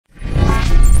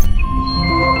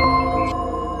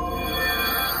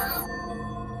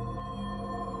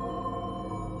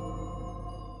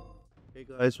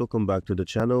Guys, welcome back to the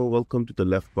channel. Welcome to the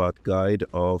left path guide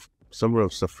of Summer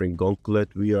of Suffering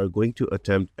Gauntlet. We are going to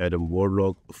attempt Adam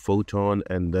Warlock, Photon,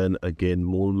 and then again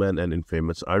Moleman and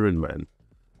Infamous Ironman.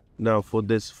 Now for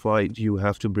this fight, you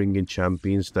have to bring in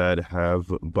champions that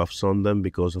have buffs on them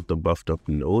because of the buffed up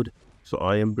node. So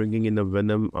I am bringing in a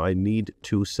Venom. I need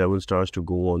 2 7-stars to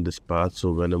go on this path.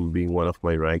 So Venom being one of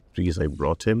my rank 3s, I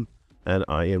brought him. And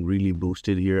I am really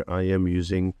boosted here. I am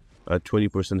using a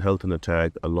 20% health and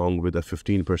attack along with a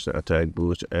 15% attack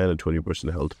boost and a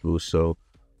 20% health boost. So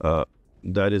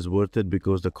that is worth it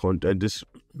because the content, this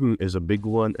is a big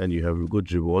one and you have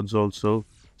good rewards also.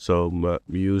 So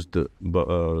use the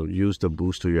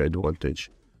boost to your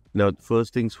advantage. Now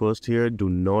first things first here, do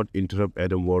not interrupt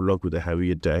Adam Warlock with a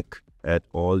heavy attack at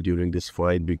all during this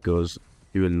fight because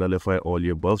he will nullify all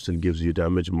your buffs and gives you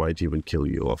damage, might even kill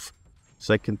you off.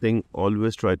 Second thing,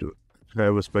 always try to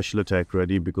have a special attack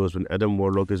ready because when Adam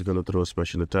Warlock is going to throw a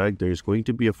special attack, there is going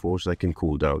to be a force that can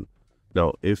cool down.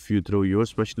 Now, if you throw your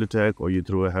special attack or you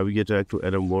throw a heavy attack to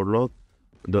Adam Warlock,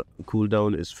 the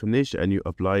cooldown is finished and you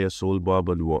apply a soul barb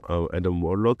on Adam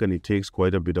Warlock and he takes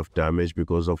quite a bit of damage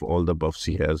because of all the buffs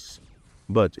he has.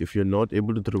 But if you're not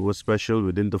able to throw a special,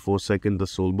 within the 4 seconds, the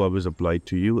soul barb is applied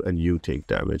to you and you take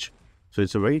damage. So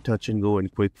it's a very touch and go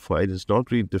and quick fight. It's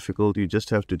not really difficult. You just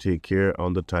have to take care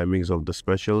on the timings of the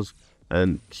specials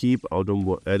and keep Adam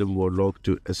Warlock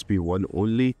to SP1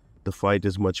 only. The fight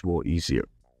is much more easier.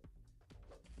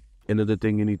 Another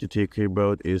thing you need to take care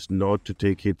about is not to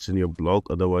take hits in your block,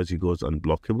 otherwise he goes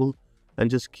unblockable. And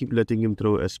just keep letting him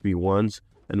throw SP1s.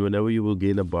 And whenever you will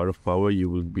gain a bar of power, you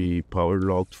will be power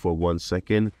locked for 1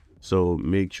 second. So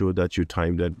make sure that you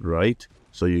time that right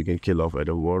so you can kill off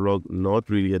Adam Warlock. Not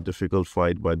really a difficult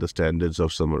fight by the standards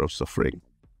of Summer of Suffering.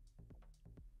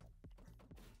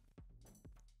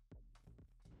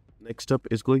 Next up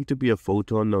is going to be a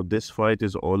Photon. Now this fight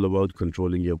is all about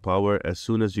controlling your power. As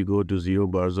soon as you go to 0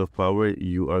 bars of power,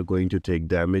 you are going to take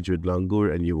damage with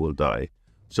Langur and you will die.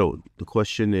 So the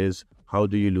question is, how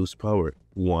do you lose power?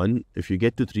 1, if you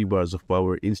get to 3 bars of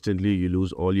power, instantly you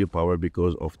lose all your power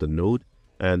because of the node,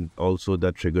 and also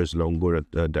that triggers Langur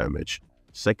damage.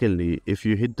 Secondly, if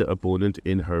you hit the opponent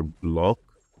in her block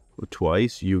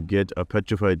twice, you get a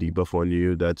petrified debuff on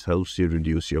you that helps you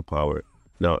reduce your power.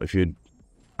 Now if you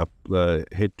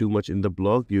hit too much in the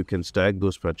block, you can stack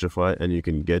those petrify and you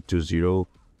can get to 0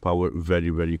 power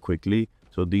very quickly.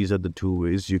 So these are the 2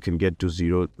 ways you can get to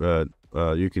 0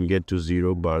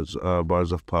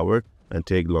 bars of power and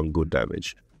take long good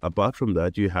damage. Apart from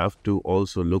that, you have to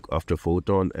also look after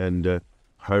Photon and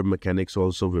her mechanics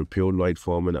also with pure light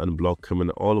form and unblock him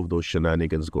and all of those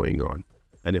shenanigans going on.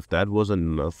 And if that wasn't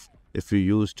enough, if you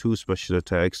use 2 special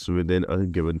attacks within a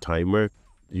given timer,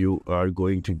 you are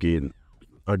going to gain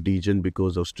a degen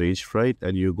because of stage fright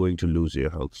and you're going to lose your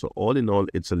health. So all in all,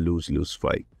 it's a lose-lose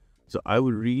fight. So I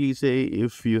would really say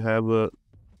if you have a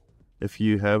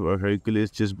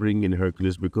Hercules, just bring in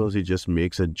Hercules because he just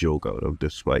makes a joke out of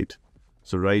this fight.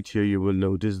 So right here you will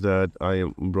notice that I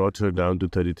brought her down to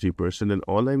 33% and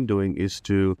all I'm doing is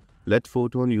to let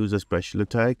Photon use a special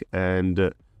attack,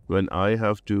 and when I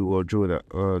have to or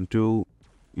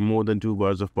more than 2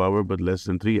 bars of power but less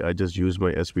than 3, I just use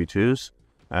my SP2s.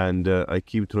 And I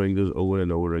keep throwing those over and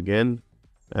over again,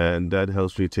 and that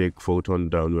helps me take Photon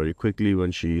down very quickly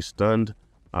when she is stunned.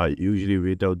 I usually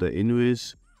wait out the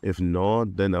invis. If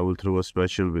not, then I will throw a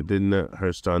special within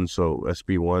her stun, so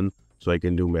SP1, so I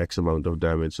can do max amount of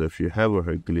damage. So if you have a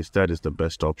Hercules, that is the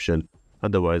best option.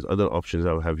 Otherwise, other options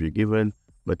I will have you given,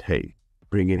 but hey,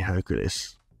 bring in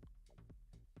Hercules.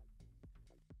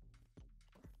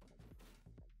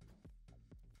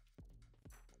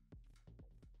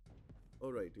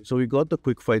 Alright, so we got the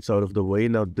quick fights out of the way.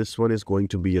 Now this one is going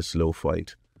to be a slow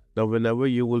fight. Now whenever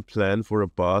you will plan for a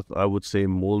path, I would say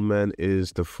Moleman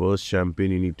is the first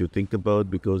champion you need to think about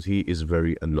because he is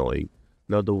very annoying.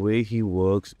 Now the way he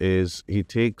works is he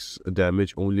takes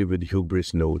damage only with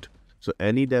Hubris node. So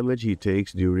any damage he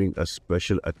takes during a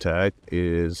special attack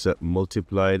is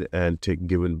multiplied and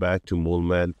given back to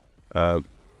Moleman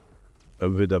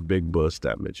with a big burst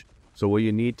damage. So what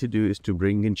you need to do is to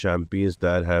bring in champions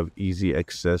that have easy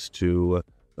access to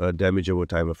damage over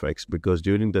time effects, because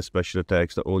during the special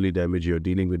attacks, the only damage you're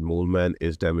dealing with Moleman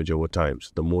is damage over time.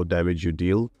 So the more damage you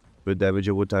deal with damage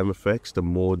over time effects, the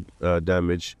more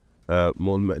damage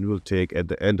Moleman will take at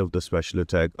the end of the special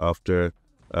attack after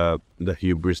the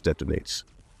Hubris detonates.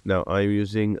 Now I'm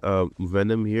using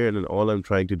Venom here, and all I'm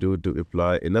trying to do to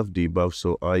apply enough debuff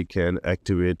so I can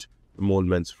activate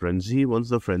Moleman's Frenzy. Once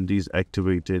the Frenzy is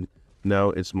activated,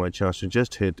 now it's my chance to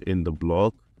just hit in the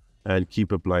block and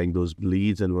keep applying those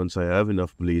bleeds. And once I have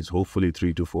enough bleeds, hopefully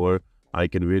 3 to 4, I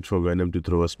can wait for Venom to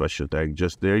throw a special attack.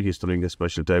 Just there, he's throwing a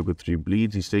special attack with 3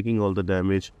 bleeds. He's taking all the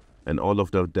damage, and all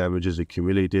of the damage is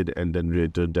accumulated and then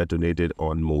detonated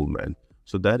on Moleman.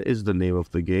 So that is the name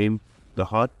of the game. The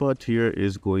hard part here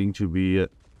is going to be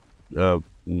uh,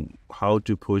 how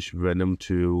to push Venom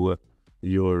to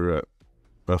your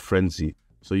frenzy.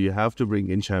 So you have to bring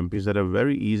in champions that have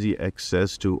very easy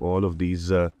access to all of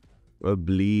these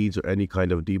bleeds or any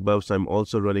kind of debuffs. I'm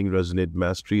also running Resonate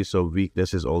Mastery, so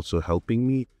weakness is also helping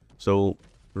me. So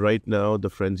right now the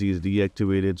frenzy is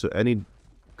deactivated, so any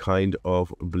kind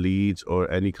of bleeds or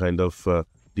any kind of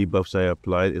debuffs I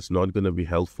applied, it's not going to be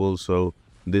helpful. So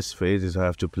this phase is I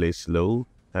have to play slow.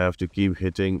 I have to keep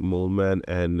hitting Moleman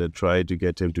and try to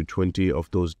get him to 20 of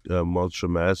those monster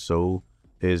mass so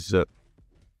his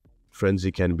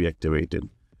frenzy can be activated.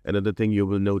 Another thing you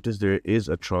will notice, there is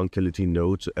a tranquility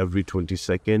node, so every 20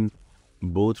 seconds,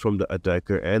 both from the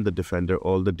attacker and the defender,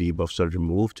 all the debuffs are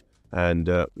removed, and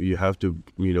you have to,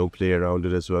 play around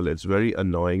it as well. It's very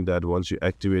annoying that once you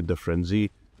activate the frenzy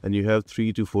and you have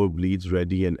 3 to 4 bleeds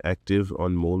ready and active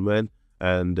on Moleman,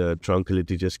 and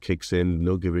tranquility just kicks in,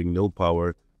 giving no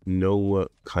power, no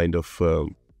kind of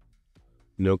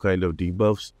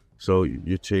debuffs. So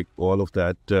you take all of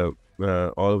that.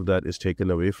 All of that is taken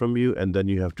away from you, and then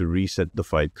you have to reset the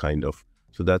fight kind of.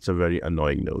 So that's a very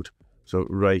annoying note. So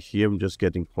right here, I'm just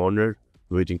getting cornered,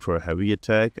 waiting for a heavy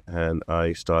attack, and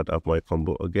I start up my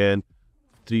combo again.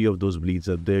 3 of those bleeds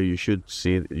are there. You should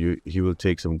see he will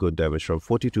take some good damage from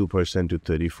 42% to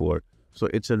 34%. So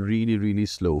it's a really, really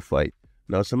slow fight.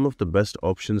 Now, some of the best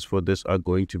options for this are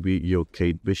going to be your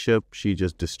Kate Bishop. She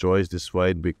just destroys this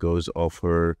fight because of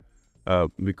her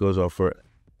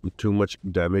too much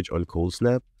damage on Cold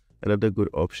Snap. Another good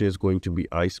option is going to be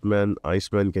Iceman.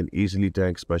 Iceman can easily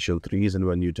tank special 3s, and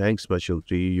when you tank special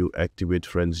 3, you activate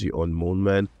Frenzy on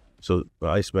Moleman. So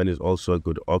Iceman is also a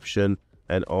good option,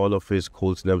 and all of his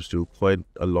Cold Snaps do quite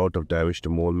a lot of damage to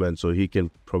Moleman, so he can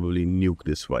probably nuke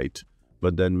this fight.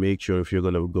 But then make sure if you're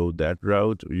going to go that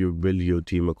route, you build your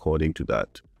team according to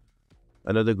that.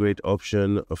 Another great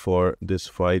option for this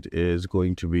fight is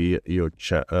going to be your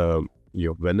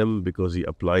Venom, because he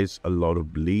applies a lot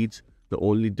of bleeds. The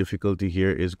only difficulty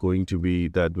here is going to be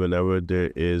that whenever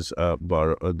there is a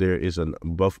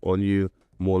buff on you,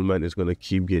 Moleman is going to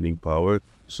keep gaining power,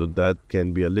 so that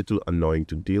can be a little annoying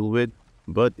to deal with.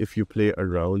 But if you play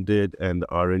around it and the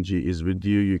RNG is with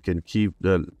you, you can keep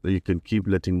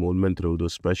letting Moleman throw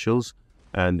those specials,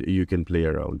 and you can play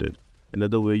around it.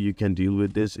 Another way you can deal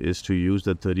with this is to use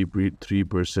the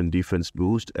 33% defense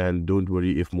boost, and don't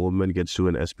worry, if Moleman gets to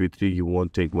an SP3, you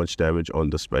won't take much damage on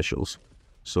the specials.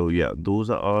 So yeah, those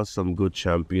are some good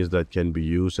champions that can be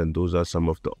used, and those are some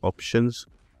of the options.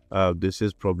 This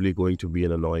is probably going to be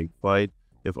an annoying fight.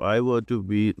 If I were to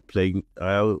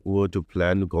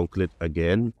plan Gauntlet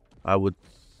again, I would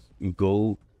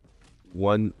go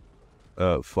one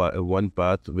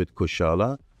path with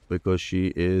Kushala, because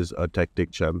she is a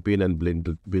tactic champion, and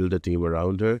build a team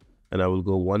around her. And I will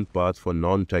go one path for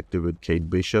non-tactic with Kate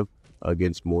Bishop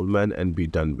against Moleman and be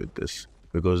done with this,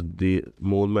 because the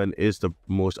Moleman is the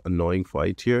most annoying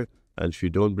fight here, and if you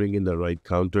don't bring in the right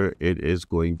counter, it is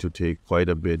going to take quite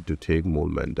a bit to take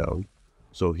Moleman down.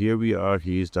 So here we are,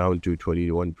 he is down to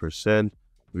 21%.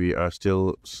 We are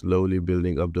still slowly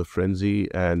building up the frenzy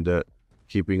and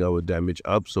keeping our damage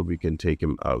up so we can take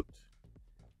him out.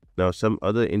 Now, some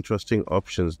other interesting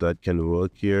options that can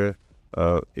work here,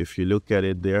 if you look at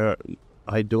it there,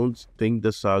 I don't think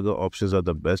the Saga options are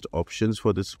the best options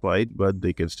for this fight, but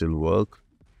they can still work.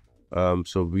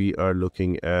 So we are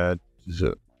looking at,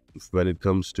 when it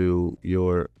comes to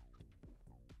your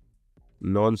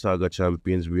non-Saga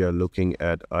champions, we are looking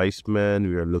at Iceman,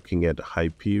 we are looking at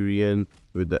Hyperion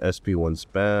with the SP1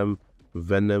 spam.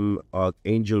 Venom,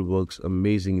 Archangel works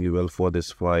amazingly well for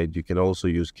this fight. You can also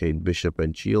use Kate Bishop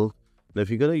and Shield. Now, if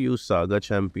you're going to use Saga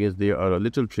champions, they are a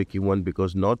little tricky one,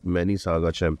 because not many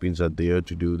Saga champions are there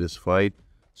to do this fight.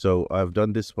 So I've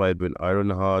done this fight with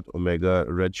Ironheart, Omega,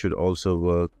 Red should also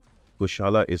work.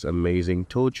 Kushala is amazing.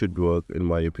 Toad should work, in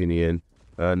my opinion.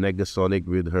 Negasonic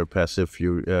with her passive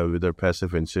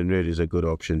Incinerate is a good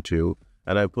option too.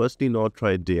 And I personally not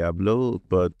tried Diablo,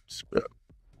 but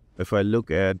if I look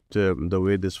at the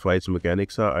way this fight's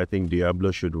mechanics are, I think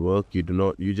Diablo should work. You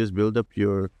just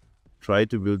try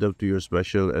to build up to your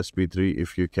special SP3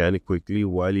 if you can quickly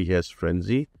while he has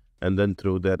Frenzy, and then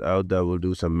throw that out. That will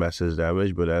do some massive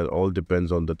damage, but that all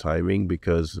depends on the timing,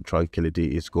 because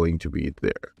Tranquility is going to be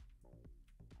there.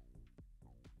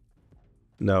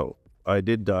 Now, I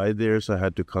did die there, so I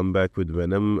had to come back with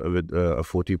Venom with a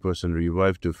 40%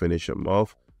 revive to finish him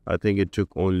off. I think it took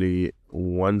only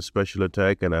one special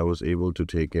attack and I was able to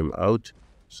take him out.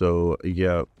 So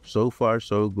yeah, so far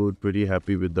so good. Pretty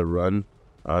happy with the run.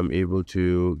 I'm able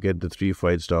to get the 3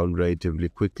 fights down relatively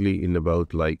quickly in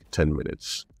about like 10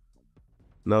 minutes.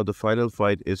 Now the final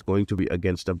fight is going to be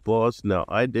against a boss. Now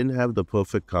I didn't have the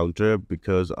perfect counter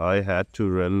because I had to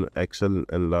run XL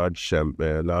and large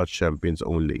champions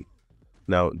only.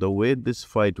 Now the way this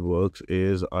fight works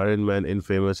is Ironman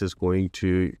Infamous is going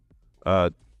to,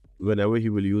 whenever he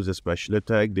will use a special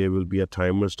attack, there will be a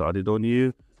timer started on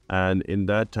you. And in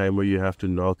that timer, you have to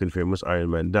knock Infamous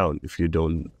Ironman down. If you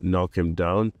don't knock him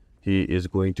down, he is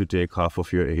going to take half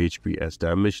of your HP as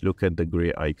damage. Look at the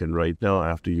gray icon right now. I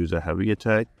have to use a heavy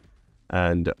attack.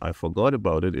 And I forgot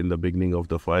about it in the beginning of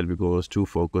the fight because I was too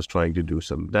focused trying to do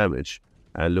some damage.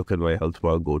 And look at my health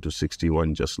bar go to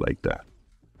 61 just like that.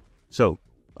 So,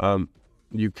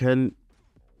 you can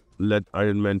let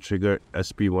Ironman trigger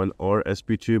SP1 or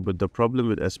SP2, but the problem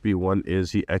with SP1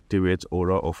 is he activates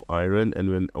Aura of Iron, and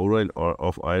when Aura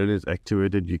of Iron is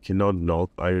activated, you cannot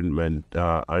knock Ironman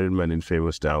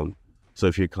Infamous down. So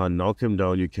if you can't knock him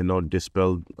down, you cannot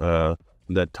dispel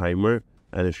that timer,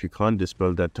 and if you can't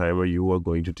dispel that timer, you are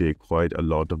going to take quite a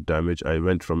lot of damage. I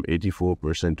went from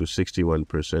 84% to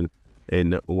 61%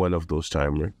 in one of those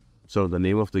timers. So the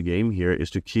name of the game here is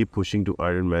to keep pushing to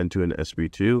Ironman to an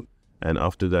SP2, and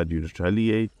after that you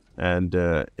retaliate, and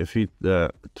if he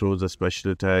throws a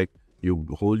special attack, you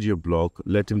hold your block,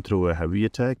 let him throw a heavy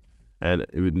attack, and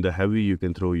in the heavy you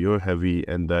can throw your heavy,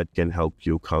 and that can help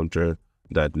you counter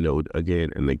that node again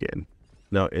and again.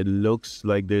 Now it looks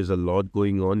like there's a lot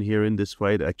going on here in this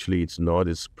fight. Actually it's not.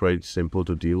 It's pretty simple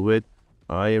to deal with.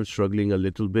 I am struggling a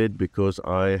little bit because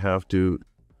I had to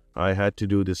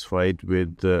do this fight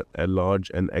with a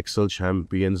large and XL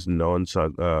champions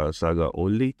non-saga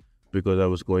only, because I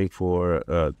was going for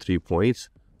 3 points.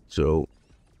 So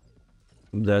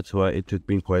that's why it took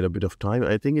me quite a bit of time.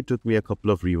 I think it took me a couple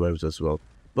of revives as well.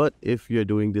 But if you're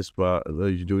doing this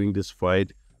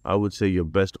fight, I would say your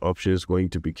best option is going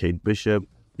to be Kate Bishop.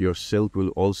 Your Silk will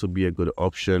also be a good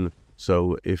option.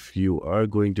 So if you are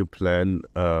going to plan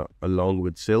along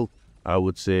with Silk, I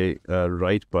would say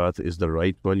right path is the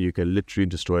right one. You can literally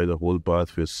destroy the whole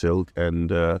path with Silk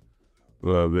and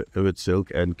with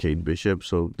Silk and Kate Bishop.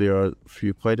 So there are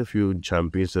quite a few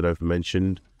champions that I've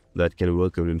mentioned that can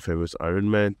work with Infamous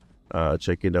Ironman.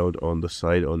 Check it out on the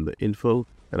side on the info.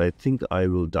 And I think I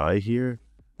will die here,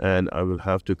 and I will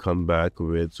have to come back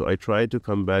with, so I tried to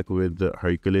come back with the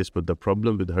Hercules, but the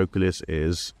problem with Hercules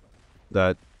is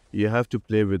that you have to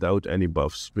play without any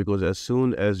buffs, because as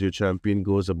soon as your champion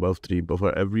goes above 3 buff,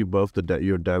 for every buff that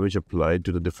your damage applied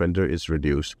to the defender is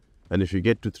reduced. And if you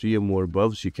get to 3 or more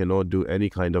buffs, you cannot do any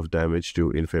kind of damage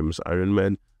to Infamous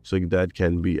Ironman. So that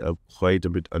can be quite a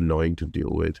bit annoying to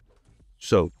deal with.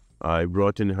 So I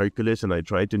brought in Hercules and I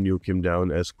tried to nuke him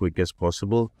down as quick as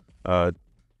possible.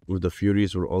 The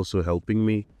Furies were also helping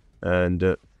me.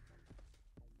 And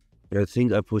I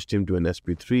think I pushed him to an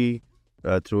SP3.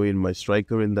 Throw in my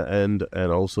striker in the end,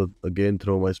 and also again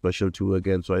throw my special 2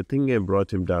 again. So I think I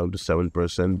brought him down to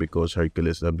 7% because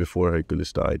before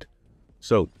Hercules died.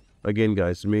 So again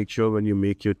guys, make sure when you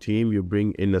make your team, you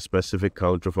bring in a specific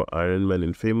counter for Ironman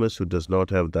Infamous who does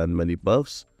not have that many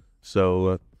buffs.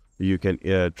 So you can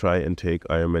try and take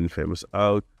Ironman Infamous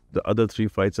out. The other 3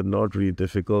 fights are not really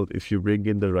difficult. If you bring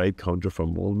in the right counter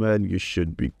from Moleman, you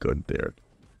should be good there.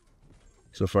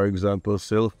 So for example,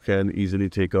 Silk can easily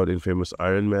take out Infamous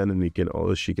Ironman,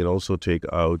 and she can also take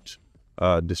out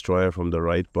Destroyer from the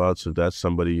right path. So that's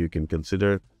somebody you can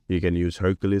consider. You can use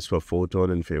Hercules for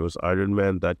Photon and Famous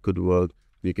Ironman. That could work.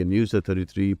 You can use the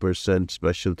 33%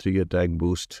 special 3 attack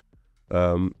boost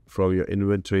from your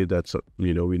inventory. That's,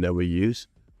 we never use.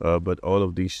 But all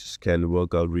of these can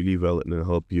work out really well and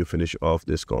help you finish off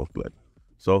this gauntlet.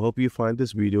 So I hope you find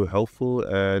this video helpful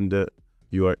and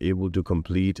you are able to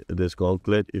complete this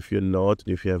gauntlet. If you're not,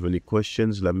 if you have any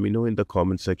questions, let me know in the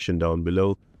comment section down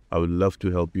below. I would love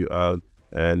to help you out.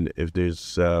 And if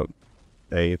there's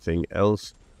anything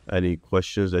else, any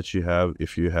questions that you have,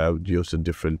 if you have just a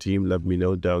different team, let me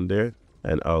know down there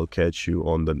and I'll catch you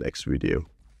on the next video.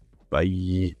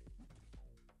 Bye.